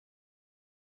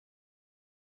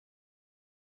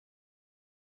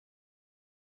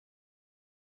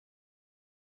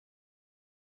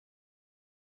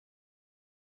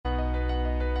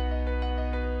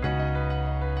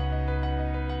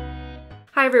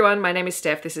Hi everyone, my name is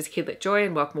Steph, this is Kidlit Joy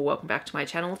and welcome back to my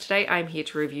channel. Today I'm here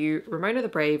to review Ramona the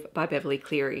Brave by Beverly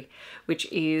Cleary,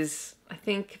 which is, I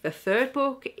think, the third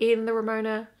book in the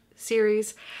Ramona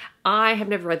series. I have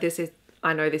never read this.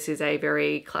 I know this is a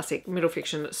very classic middle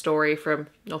fiction story from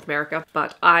North America,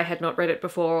 but I had not read it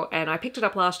before and I picked it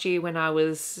up last year when I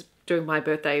was doing my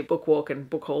birthday book walk and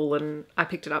book haul, and I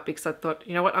picked it up because I thought,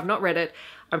 you know what, I've not read it.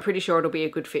 I'm pretty sure it'll be a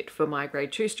good fit for my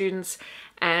grade 2 students,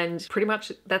 and pretty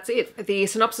much that's it. The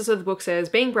synopsis of the book says,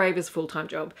 being brave is a full-time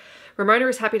job. Ramona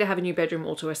is happy to have a new bedroom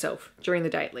all to herself, during the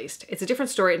day at least. It's a different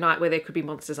story at night where there could be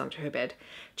monsters under her bed.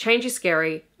 Change is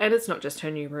scary, and it's not just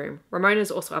her new room. Ramona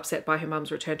is also upset by her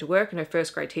mum's return to work and her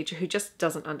first grade teacher who just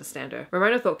doesn't understand her.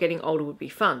 Ramona thought getting older would be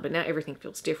fun, but now everything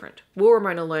feels different. Will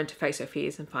Ramona learn to face her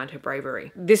fears and find her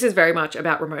bravery? This is very much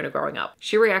about Ramona growing up.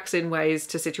 She reacts in ways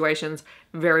to situations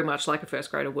very much like a first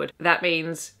grader would. That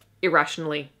means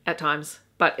irrationally at times,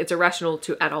 but it's irrational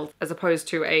to adults as opposed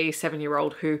to a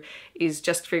 7-year-old who is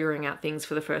just figuring out things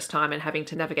for the first time and having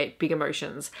to navigate big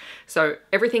emotions. So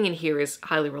everything in here is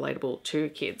highly relatable to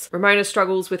kids. Ramona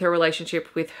struggles with her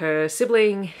relationship with her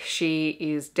sibling. She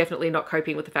is definitely not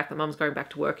coping with the fact that mum's going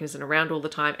back to work and isn't around all the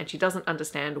time, and she doesn't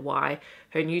understand why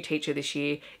her new teacher this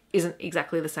year isn't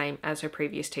exactly the same as her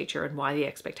previous teacher and why the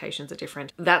expectations are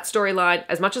different. That storyline,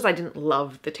 as much as I didn't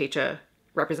love the teacher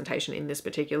representation in this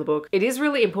particular book, it is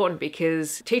really important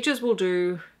because teachers will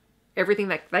do everything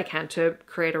that they can to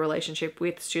create a relationship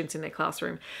with students in their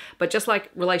classroom. But just like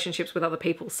relationships with other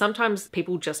people, sometimes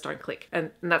people just don't click.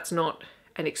 And that's not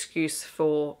an excuse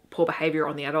for poor behavior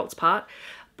on the adult's part,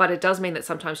 but it does mean that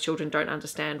sometimes children don't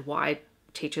understand why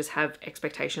teachers have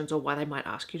expectations or why they might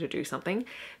ask you to do something,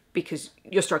 because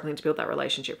you're struggling to build that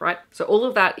relationship, right? So all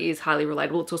of that is highly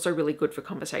relatable. It's also really good for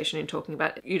conversation and talking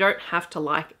about it. You don't have to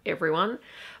like everyone,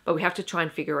 but we have to try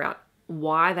and figure out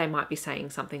why they might be saying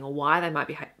something or why they might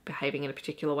be behaving in a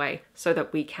particular way so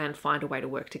that we can find a way to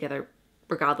work together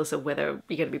regardless of whether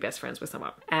you're going to be best friends with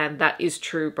someone. And that is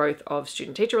true both of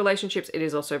student-teacher relationships. It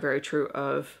is also very true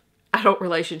of adult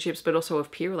relationships, but also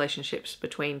of peer relationships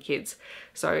between kids.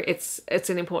 So it's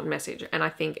an important message, and I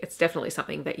think it's definitely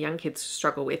something that young kids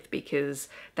struggle with because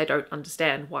they don't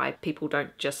understand why people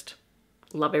don't just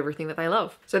love everything that they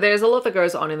love. So there's a lot that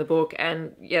goes on in the book,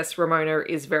 and yes, Ramona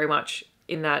is very much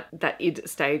in that id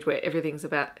stage where everything's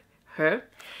about her,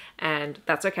 and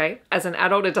that's okay. As an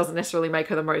adult, it doesn't necessarily make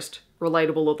her the most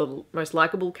relatable or the most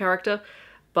likable character,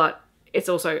 but it's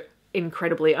also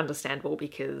incredibly understandable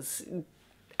because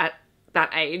at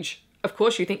that age, of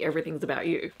course, you think everything's about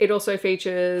you. It also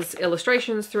features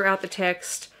illustrations throughout the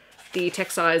text. The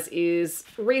text size is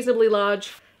reasonably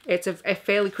large. It's a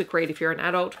fairly quick read if you're an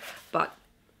adult, but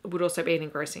it would also be an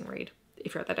engrossing read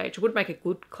if you're at that age. It would make a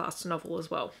good class novel as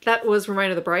well. That was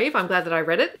Ramona the Brave. I'm glad that I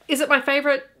read it. Is it my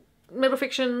favorite middle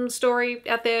fiction story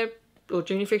out there or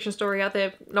junior fiction story out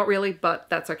there? Not really, but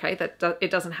that's okay.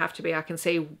 It doesn't have to be. I can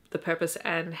see the purpose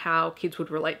and how kids would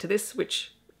relate to this,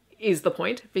 which is the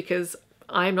point, because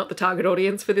I'm not the target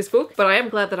audience for this book. But I am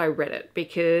glad that I read it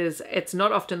because it's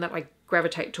not often that I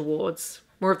gravitate towards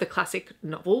more of the classic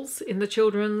novels in the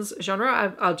children's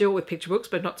genre. I'll deal with picture books,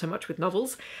 but not so much with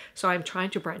novels. So I'm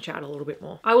trying to branch out a little bit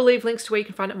more. I will leave links to where you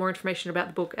can find out more information about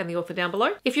the book and the author down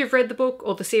below. If you've read the book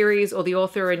or the series or the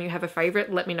author and you have a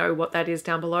favorite, let me know what that is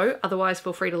down below. Otherwise,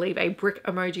 feel free to leave a brick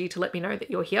emoji to let me know that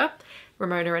you're here.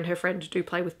 Ramona and her friend do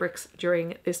play with bricks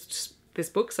during this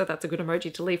book, so that's a good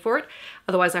emoji to leave for it.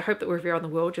 Otherwise, I hope that wherever you're on the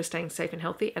world, you're staying safe and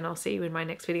healthy, and I'll see you in my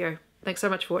next video. Thanks so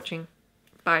much for watching.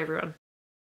 Bye everyone.